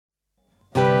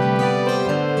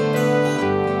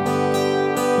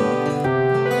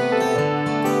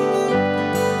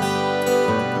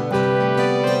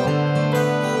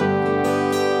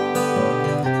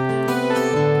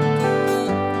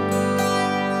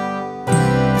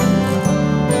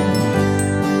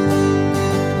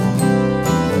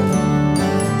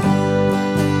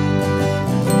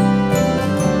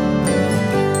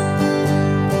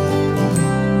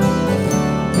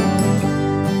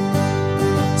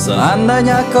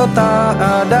Seandainya kau tak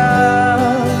ada,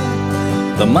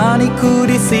 temaniku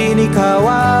di sini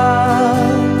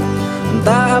kawan.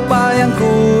 Entah apa yang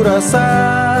ku rasa,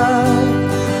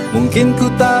 mungkin ku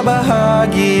tak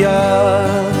bahagia.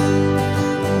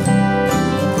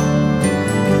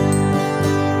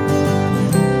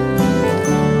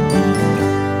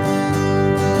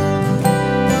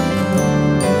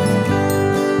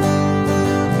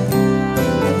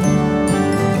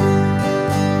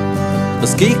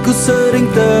 Meski ku sering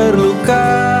terluka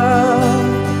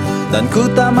dan ku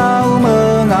tak mau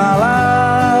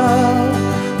mengalah,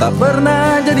 tak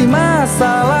pernah jadi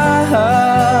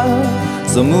masalah,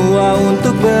 semua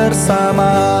untuk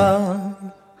bersama.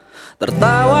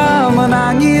 Tertawa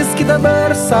menangis kita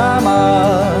bersama,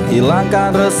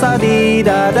 hilangkan resah di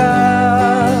dada.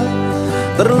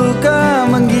 Terluka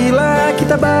menggila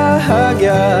kita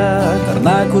bahagia,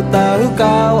 karena ku tahu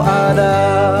kau ada.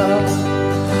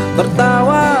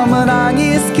 Tertawa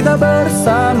menangis kita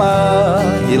bersama,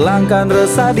 hilangkan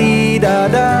resah di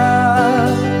dada.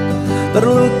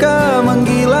 Terluka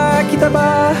menggila kita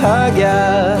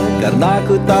bahagia, karena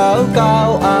ku tahu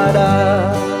kau ada.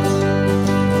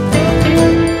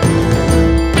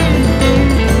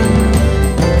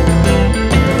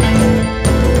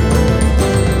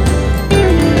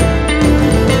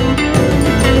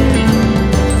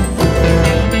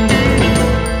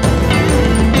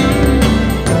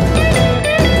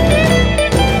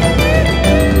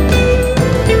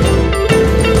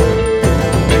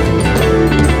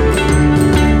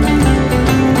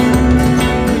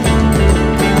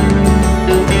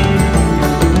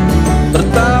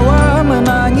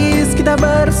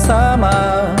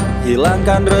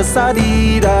 Hilangkan resah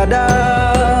di dada.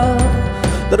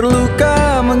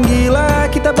 Terluka menggila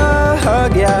kita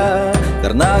bahagia,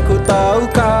 karena ku tahu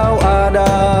kau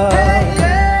ada.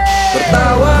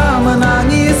 Tertawa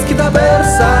menangis kita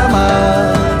bersama,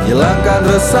 hilangkan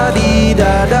resah di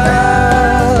dada.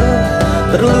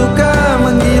 Terluka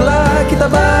menggila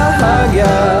kita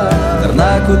bahagia,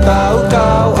 karena ku tahu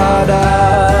kau ada.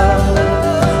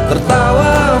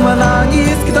 Tertawa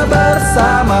menangis kita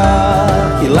bersama,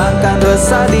 hilangkan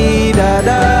resah di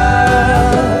dada.